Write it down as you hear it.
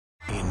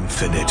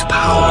infinite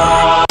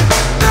power.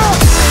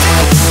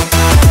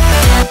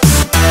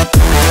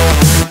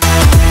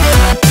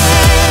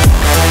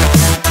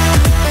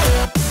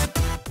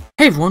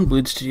 Hey everyone,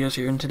 BlueWoodStudio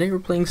here, and today we're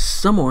playing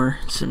some more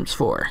Sims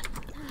 4.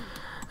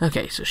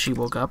 Okay, so she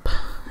woke up,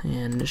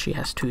 and she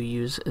has to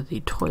use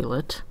the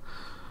toilet.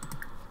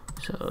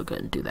 So I'll go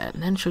ahead and do that,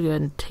 and then she'll go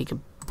ahead and take a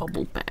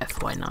bubble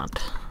bath, why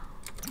not?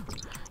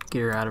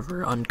 Get her out of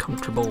her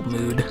uncomfortable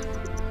mood.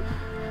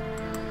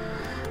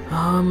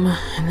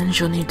 And then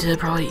she'll need to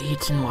probably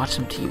eat and watch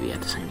some TV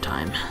at the same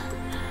time.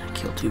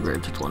 Kill two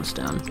birds with one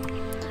stone.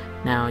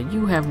 Now,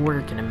 you have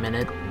work in a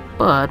minute,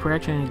 but we're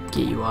actually going to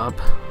get you up.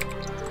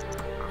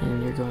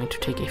 And you're going to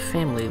take a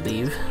family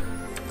leave.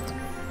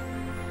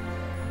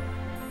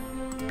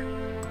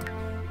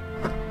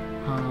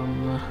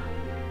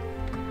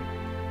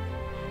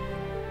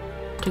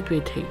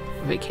 Take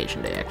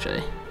vacation day,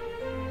 actually.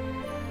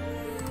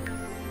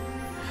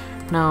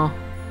 No,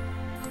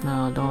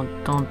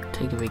 don't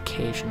take a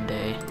vacation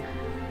day.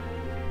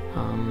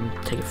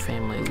 Take a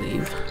family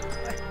leave.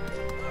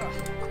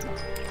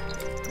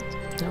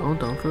 No,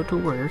 don't go to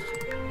work.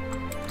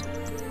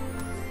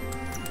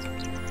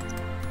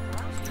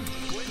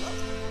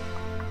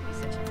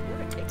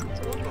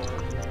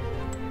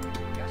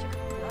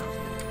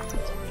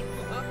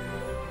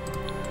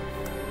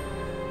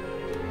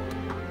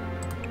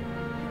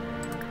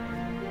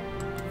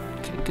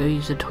 Go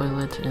use the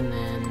toilet and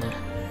then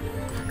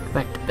go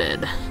back to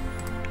bed.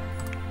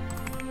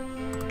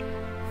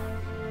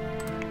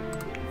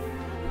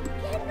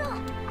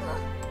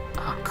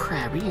 Oh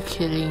crap, are you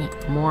kidding?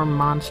 More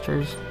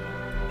monsters?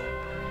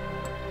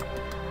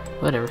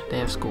 Whatever, they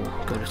have school.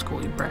 Go to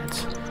school, you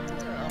brats.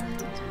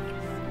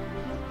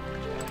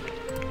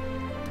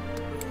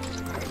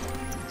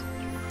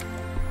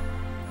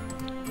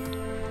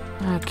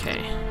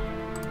 Okay.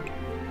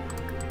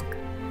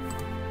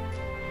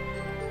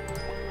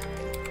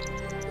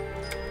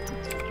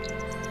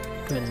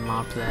 Go ahead and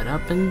mop that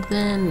up and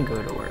then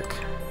go to work.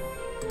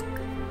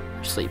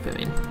 Or sleep, I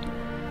mean.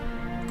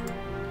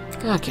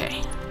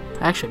 Okay.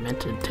 I actually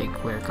meant to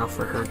take work off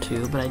for her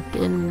too, but I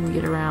didn't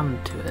get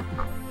around to it.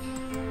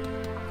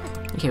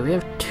 Okay, we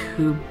have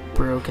two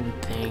broken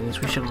things.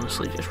 We should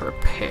honestly just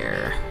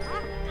repair.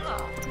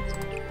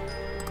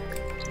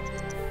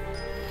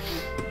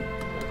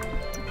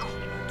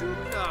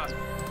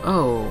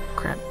 Oh,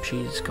 crap.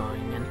 She's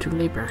going into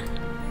labor.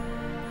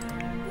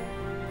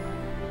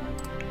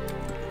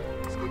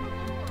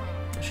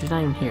 She's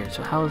not even here,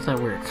 so how does that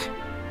work?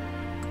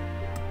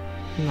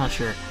 I'm not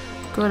sure.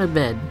 Go to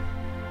bed.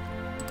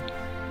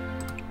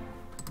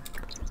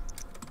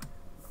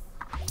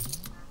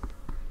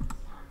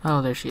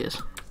 Oh, there she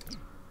is.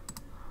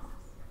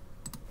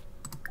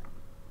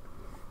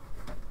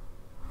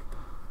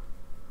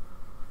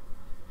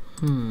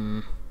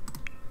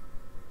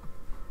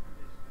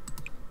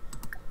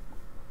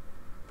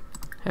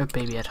 Have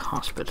baby at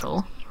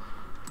hospital.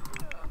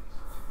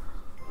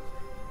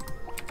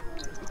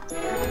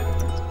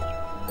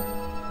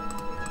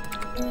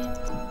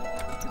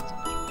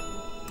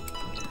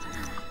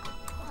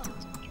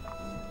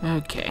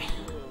 Okay.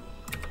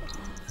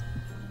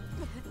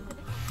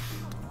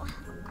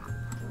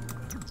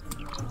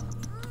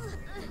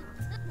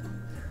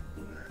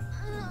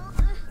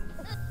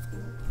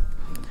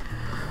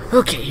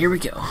 Okay, here we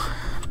go.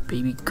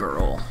 Baby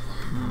girl.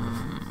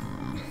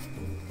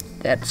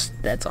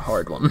 That's a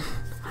hard one.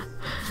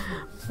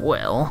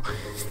 Well,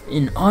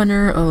 in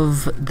honor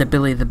of the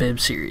Billy the Bib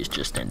series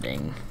just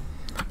ending,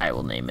 I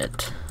will name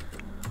it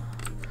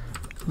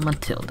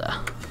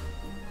Matilda.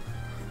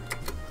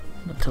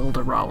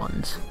 Matilda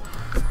Rollins.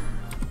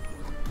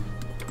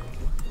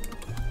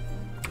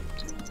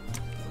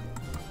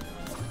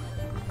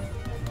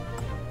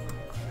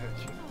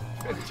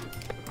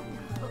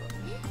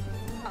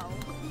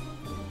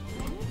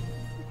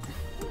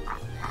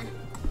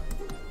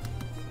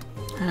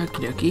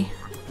 Okie dokie.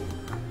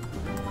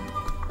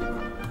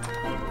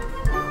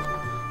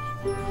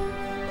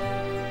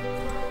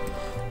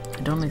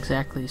 I don't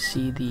exactly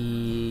see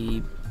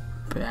the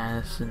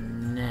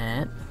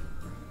bassinet.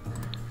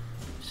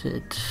 Is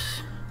it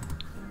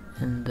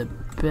in the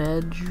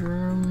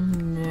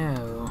bedroom?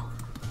 No.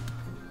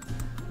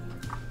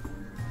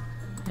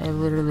 I have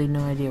literally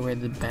no idea where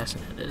the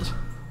bassinet is.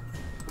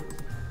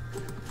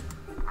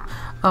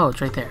 Oh, it's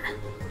right there.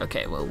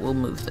 Okay, well, we'll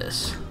move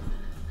this.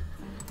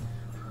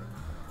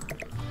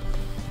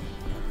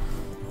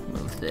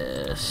 Move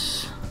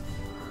this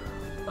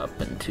up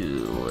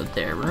into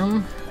their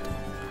room,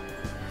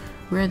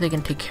 where they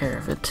can take care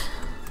of it.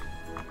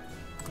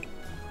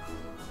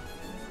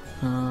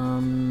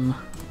 I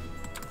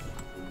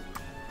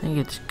think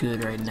it's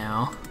good right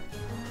now.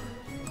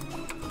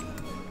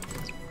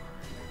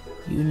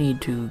 You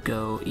need to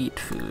go eat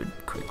food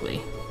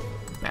quickly.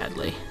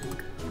 Badly.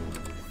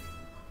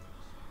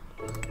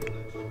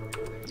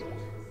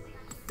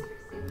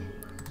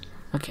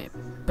 Okay,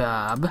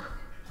 Bob.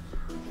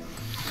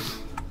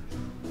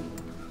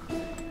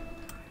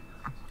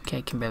 Okay,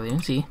 I can barely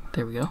even see.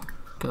 There we go.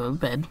 Go to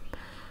bed.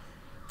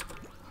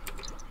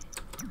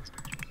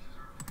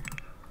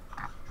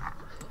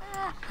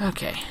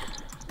 Okay.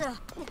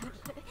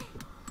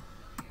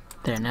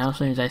 There, now as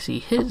soon as I see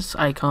his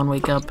icon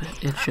wake up,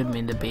 it should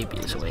mean the baby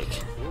is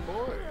awake.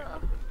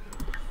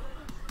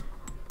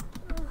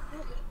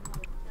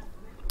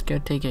 Go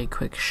take a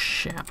quick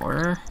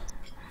shower.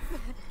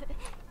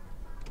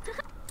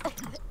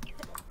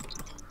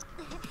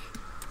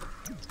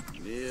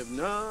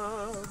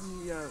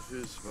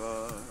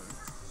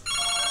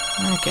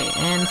 Okay,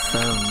 and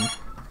phone.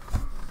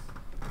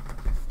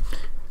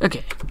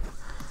 Okay.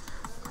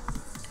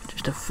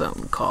 Just a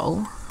phone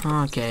call.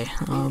 Okay,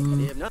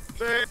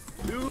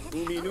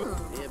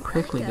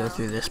 quickly go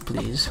through this,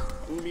 please.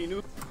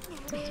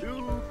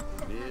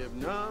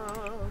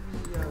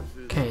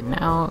 Okay,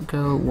 now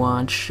go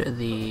watch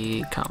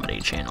the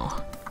comedy channel.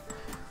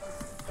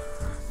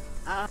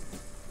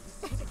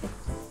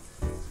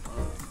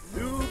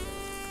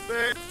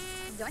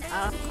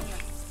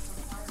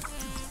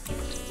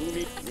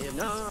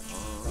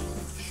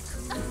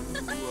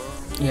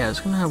 Yeah, I was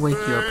gonna wake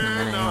you up in a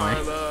minute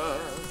anyway.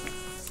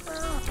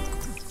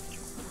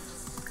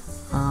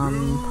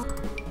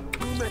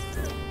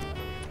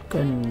 Go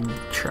ahead and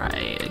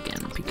try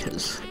again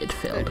because it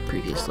failed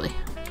previously.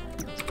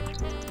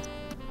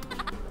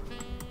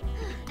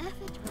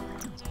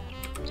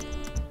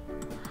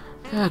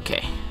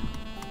 Okay.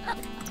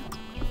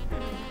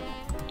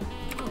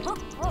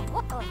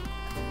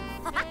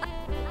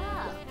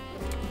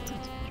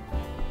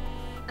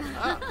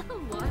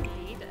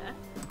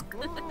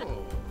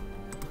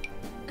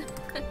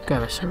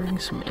 Grab a serving,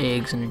 some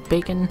eggs and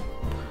bacon.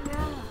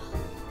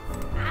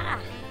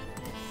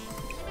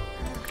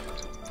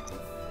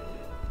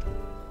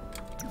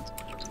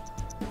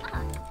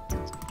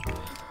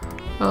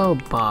 Oh,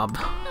 Bob.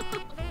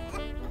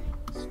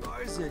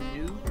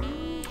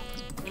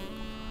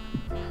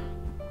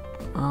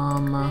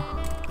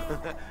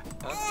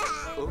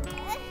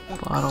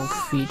 Bottle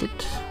feed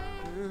it.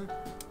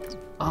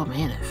 Oh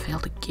man, it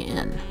failed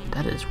again.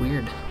 That is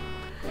weird.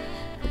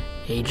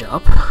 Age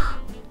up?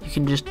 You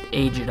can just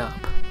age it up.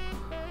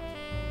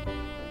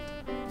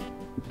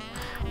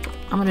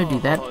 I'm gonna do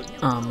that.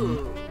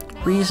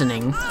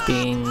 Reasoning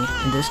being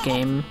in this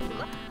game,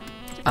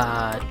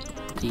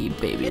 the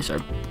babies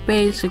are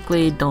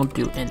basically don't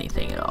do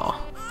anything at all.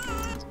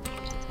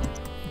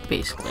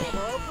 Basically.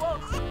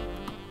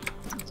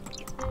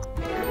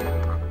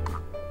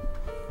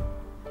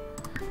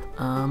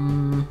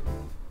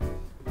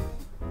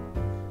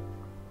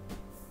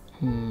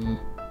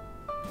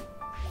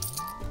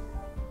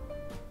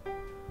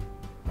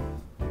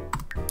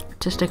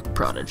 Artistic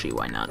prodigy,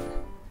 why not?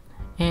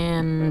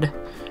 And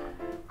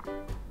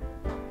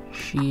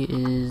she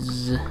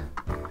is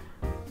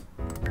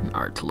an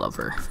art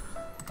lover.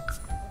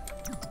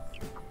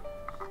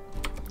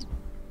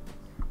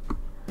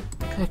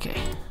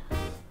 Okay.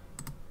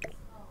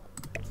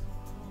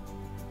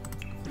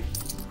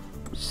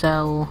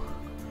 Sell.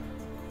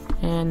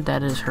 And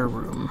that is her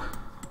room.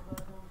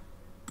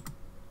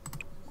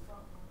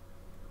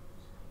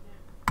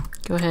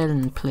 Go ahead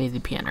and play the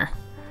piano.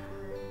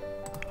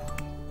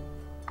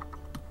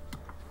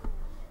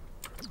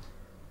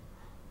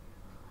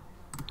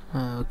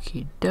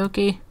 Okie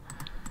dokie.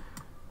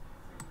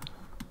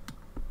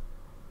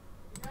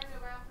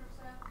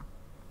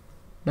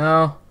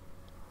 No.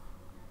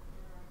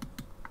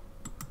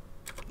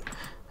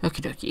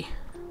 Okie dokie.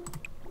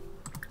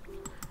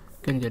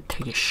 Gonna go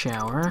take a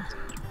shower.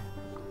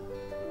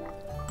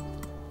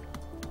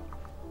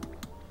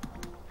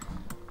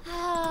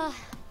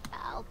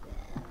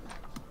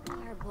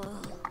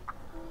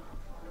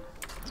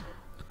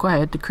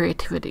 Acquired the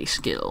creativity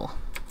skill.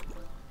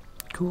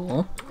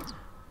 Cool.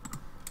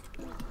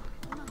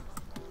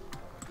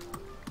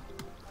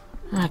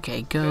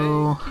 Okay,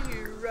 go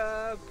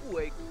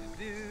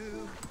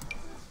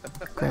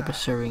grab a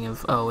serving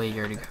of. Oh wait, you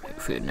already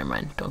grabbed food. Never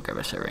mind. Don't grab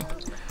a serving.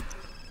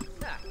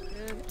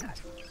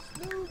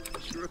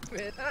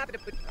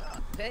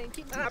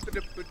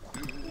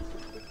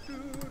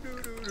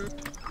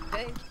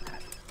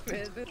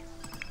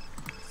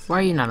 Why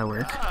are you not at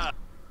work? I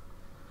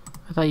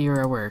thought you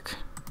were at work.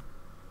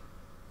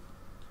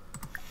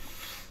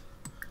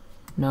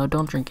 No,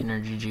 don't drink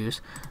energy juice.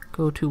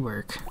 Go to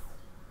work.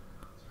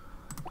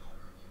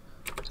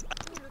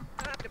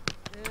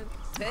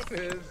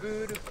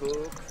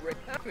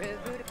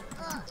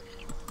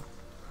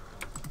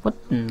 What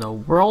in the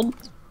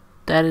world?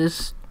 That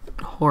is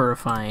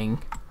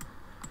horrifying.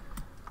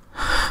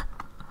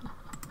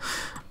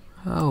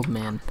 Oh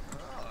man.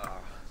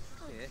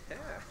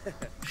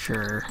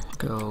 Sure,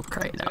 go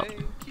cry it out,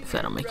 if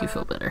that'll make you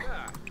feel better.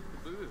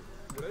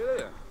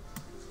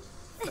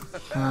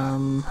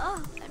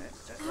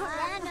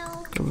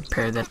 Go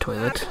repair that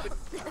toilet.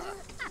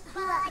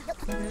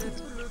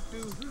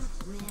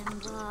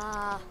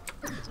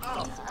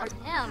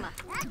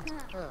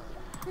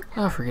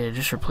 Oh, forget it,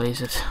 just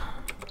replace it.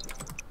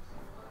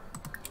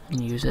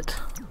 And use it.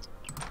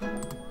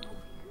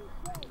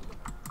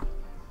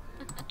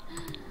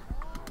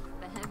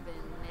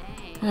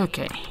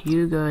 Okay,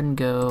 you go and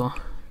go.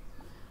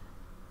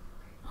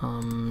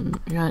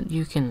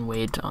 You can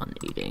wait on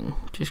eating.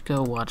 Just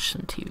go watch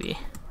some TV.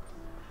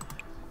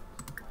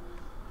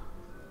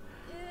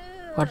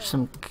 Watch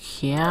some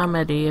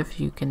comedy if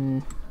you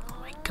can. Oh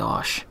my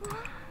gosh.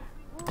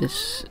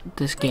 This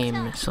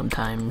game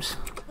sometimes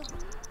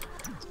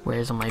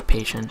wears on my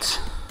patience.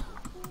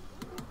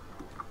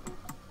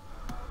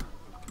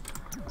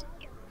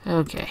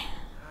 Okay.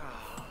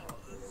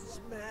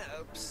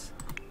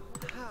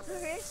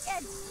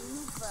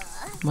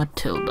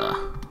 Matilda.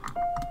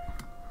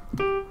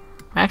 I'm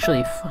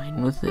actually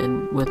fine with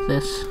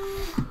this.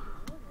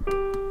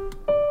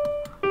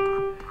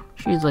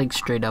 She's like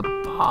straight up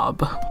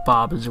Bob.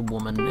 Bob is a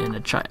woman and a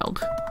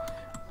child.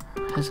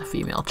 Has a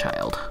female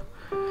child.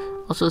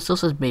 Also, it still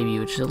says baby,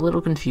 which is a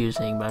little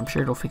confusing, but I'm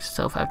sure it'll fix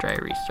itself after I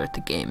restart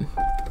the game.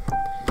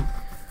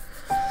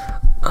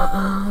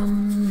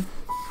 I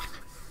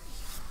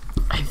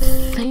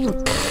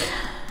think...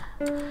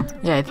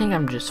 Yeah, I think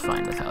I'm just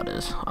fine with how it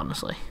is,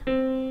 honestly.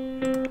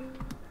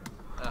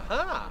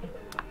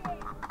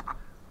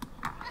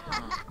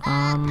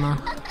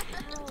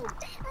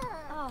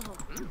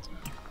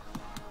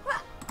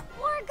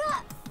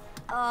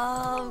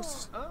 Oh,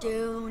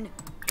 Stoon.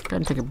 Go ahead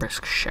and take a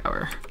brisk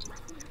shower.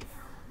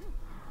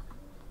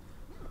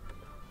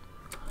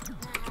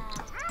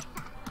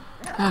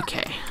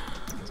 Okay.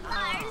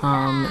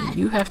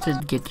 You have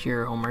to get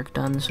your homework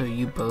done, so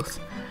you both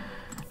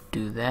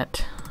do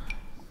that.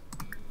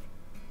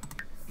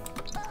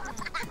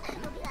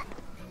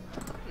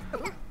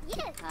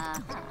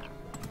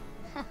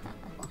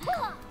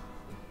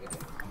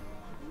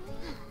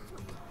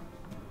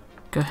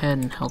 Go ahead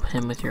and help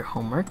him with your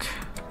homework,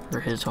 or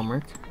his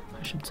homework,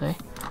 I should say.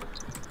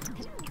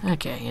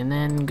 Okay, and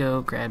then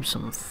go grab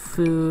some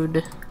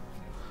food.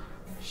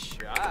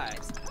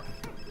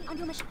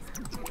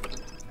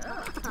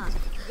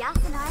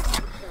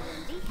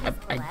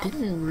 I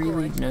didn't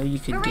really know you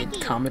could get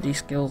comedy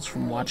skills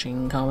from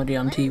watching comedy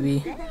on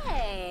TV.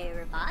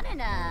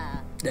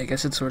 I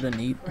guess it's sort of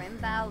neat.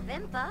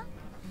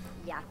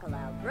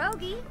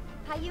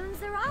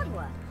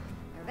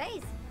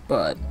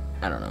 But,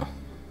 I don't know.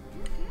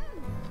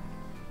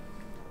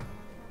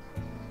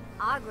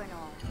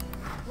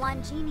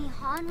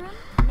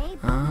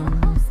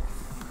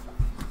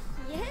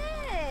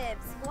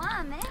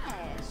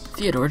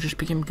 Theodore just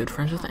became good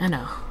friends with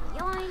Anna.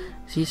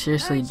 Is he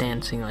seriously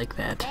dancing like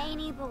that?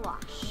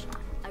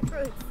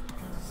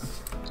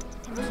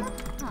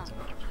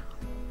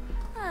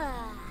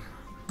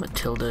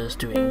 Matilda is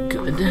doing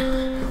good.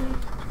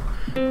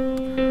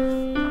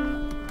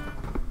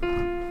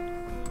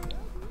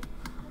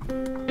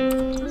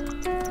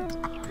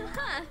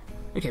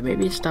 Okay,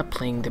 maybe stop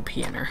playing the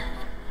piano.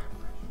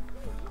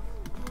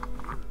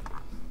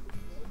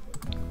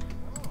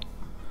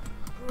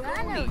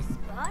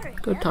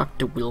 Go talk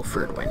to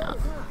Wilford, why not?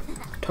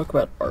 Talk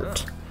about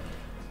art.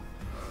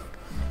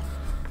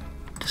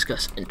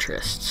 Discuss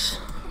interests.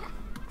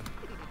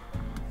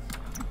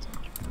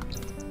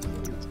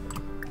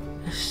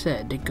 I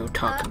said to go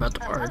talk about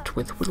art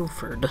with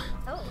Wilford.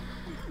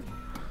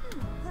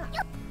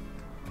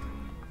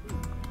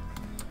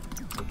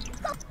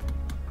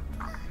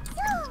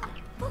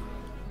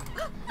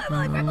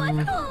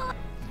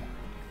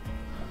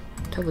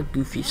 Tell a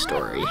goofy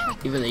story,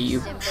 even though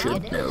you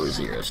should know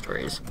 0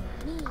 stories.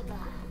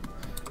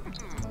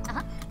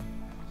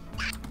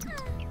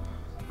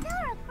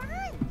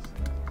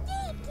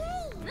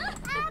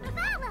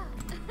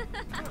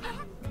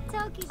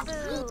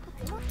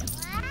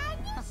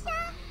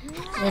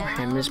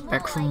 Abraham is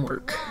back from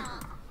work.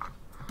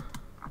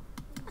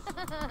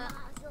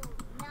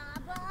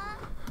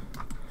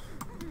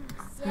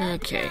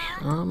 Okay,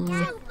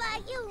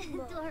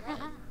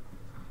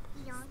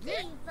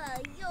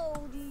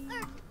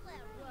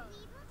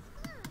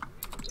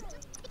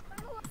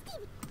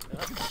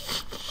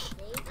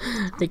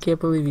 I can't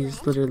believe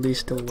he's literally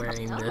still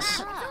wearing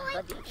this.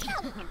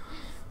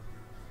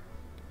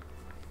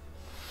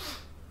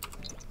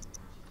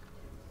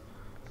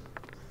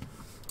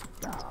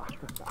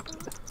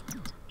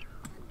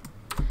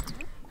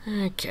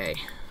 Okay.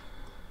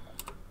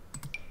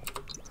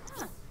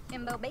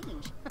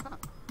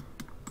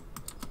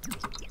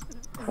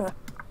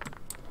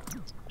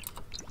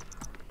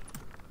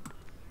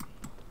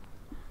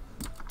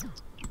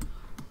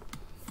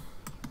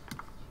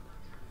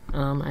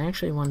 I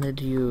actually wanted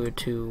you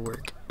to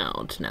work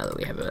out now that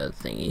we have a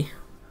thingy.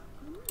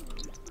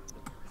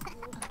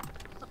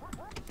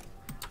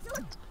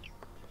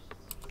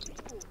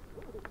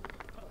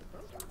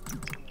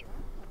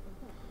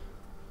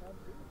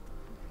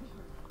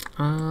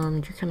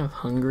 You're kind of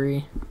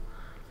hungry.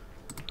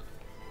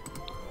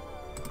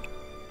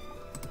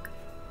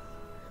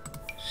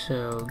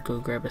 So go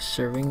grab a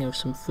serving of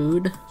some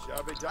food.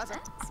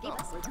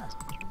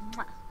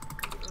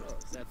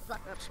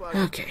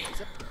 Okay.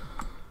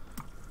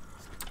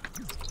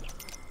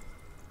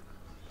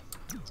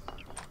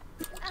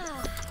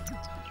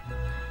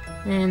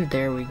 And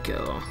there we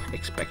go,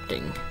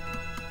 expecting.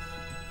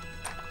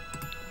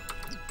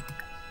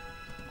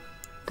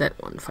 That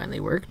one finally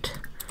worked.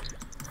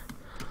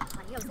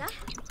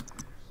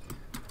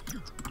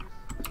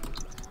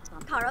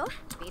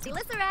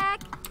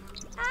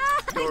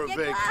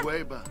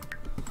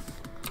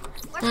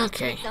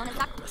 Okay.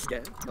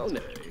 Oh,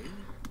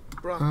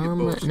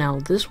 Now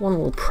this one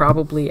will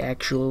probably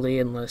actually,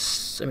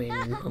 unless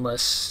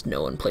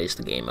no one plays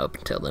the game up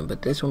until then,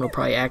 but this one will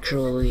probably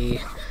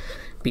actually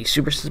be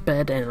super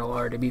sped and it'll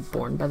already be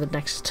born by the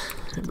next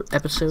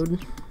episode.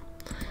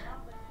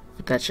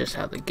 But that's just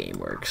how the game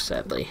works,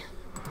 sadly.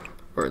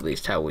 Or at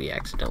least how we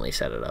accidentally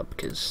set it up,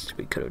 because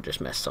we could have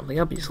just messed something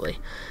up easily.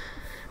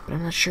 But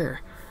I'm not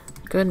sure.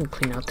 Go ahead and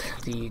clean out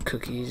the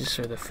cookies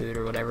or the food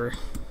or whatever.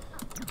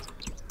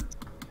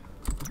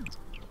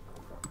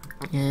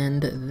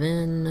 And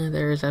then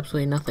there's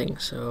absolutely nothing,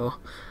 so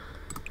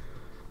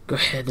go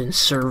ahead and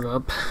serve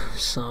up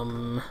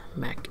some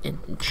mac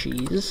and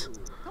cheese.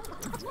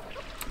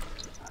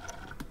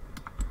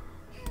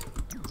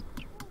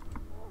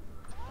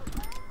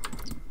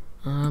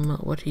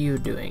 What are you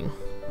doing?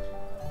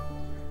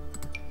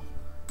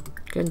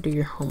 Go ahead and do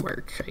your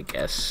homework, I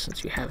guess,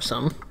 since you have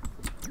some.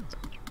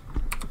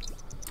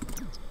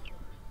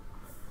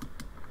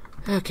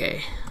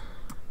 Okay.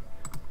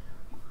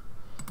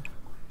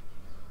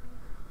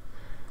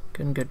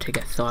 Gonna go take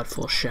a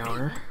thoughtful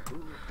shower.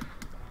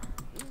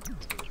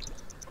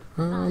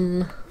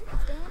 Oh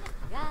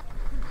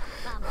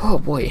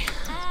boy.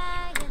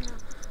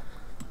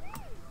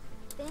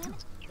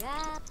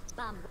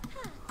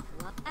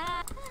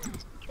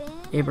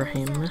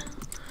 Abraham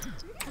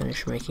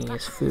finished making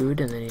his food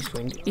and then he's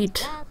going to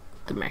eat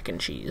the mac and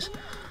cheese.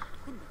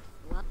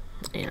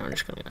 And I'm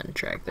just gonna go ahead and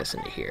drag this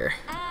into here.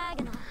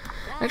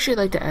 Actually, I'd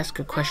like to ask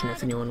a question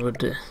if anyone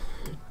would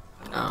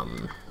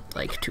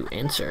like to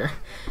answer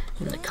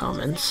in the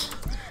comments.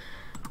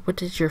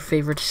 What is your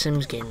favorite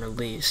Sims game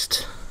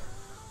released?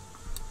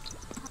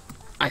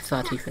 I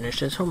thought he finished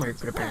his homework,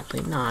 but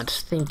apparently not.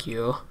 Thank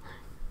you.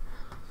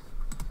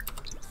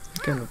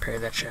 Go and prepare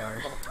that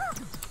shower.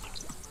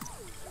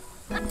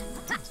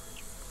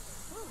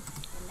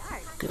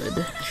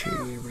 Good. She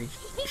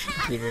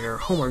completed her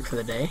homework for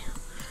the day.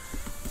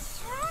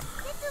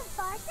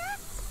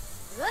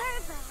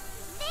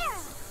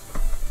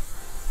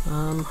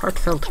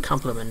 Heartfelt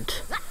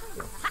compliment.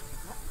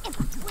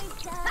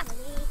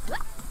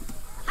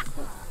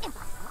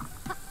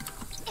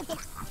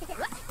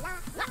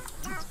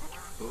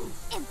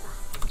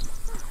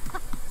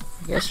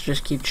 I guess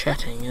just keep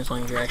chatting as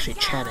long as you're actually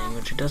chatting,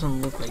 which it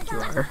doesn't look like you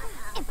are.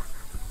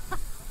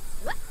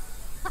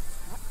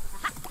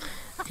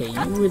 Okay,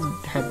 you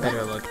would have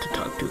better luck to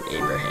talk to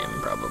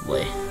Abraham,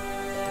 probably.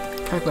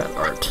 Talk about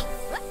art.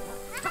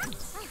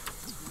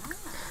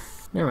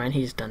 Never mind,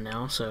 he's done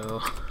now,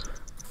 so...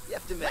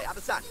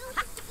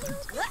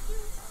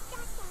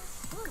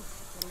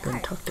 Go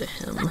and talk to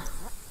him.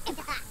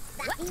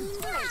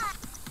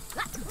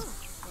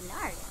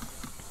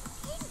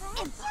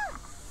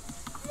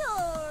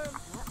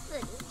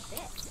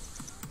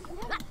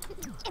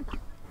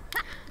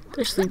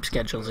 Their sleep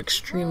schedule is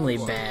extremely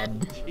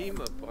bad.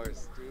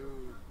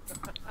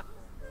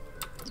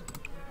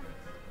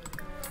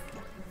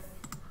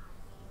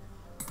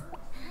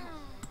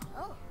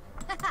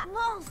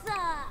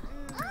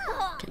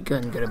 Okay, go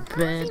ahead and go to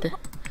bed.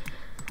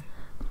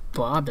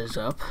 Bob is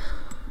up.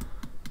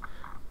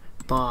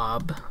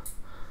 Bob,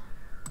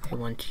 I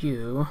want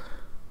you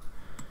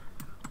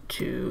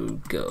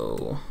to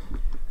go,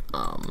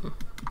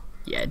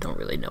 yeah, I don't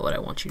really know what I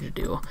want you to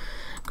do.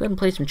 Go ahead and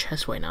play some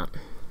chess, why not?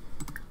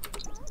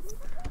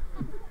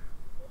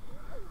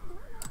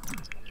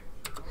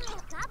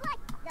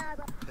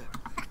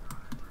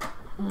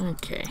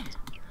 Okay.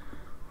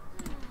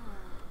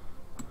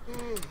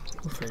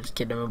 We'll first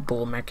get him a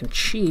bowl of mac and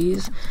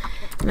cheese.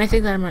 And I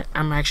think that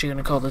I'm actually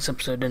going to call this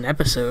episode an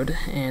episode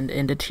and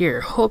end it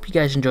here. Hope you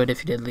guys enjoyed. If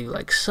you did, leave a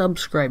like,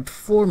 subscribe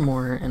for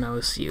more, and I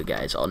will see you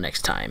guys all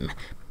next time.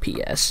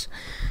 P.S.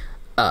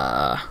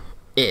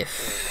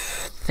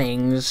 If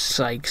things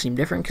like seem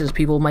different, because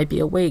people might be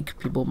awake,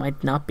 people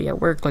might not be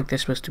at work like they're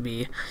supposed to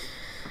be.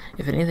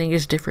 If anything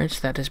is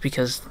different, that is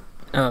because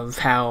of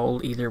how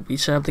either we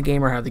set up the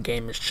game or how the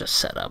game is just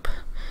set up.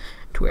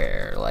 To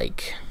where,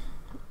 like,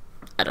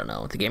 I don't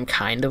know, the game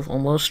kind of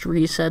almost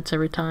resets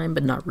every time,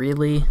 but not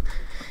really.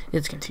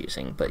 It's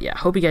confusing. But yeah,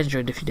 hope you guys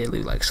enjoyed. If you did,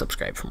 leave a like,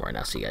 subscribe for more, and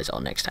I'll see you guys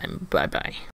all next time. Bye-bye.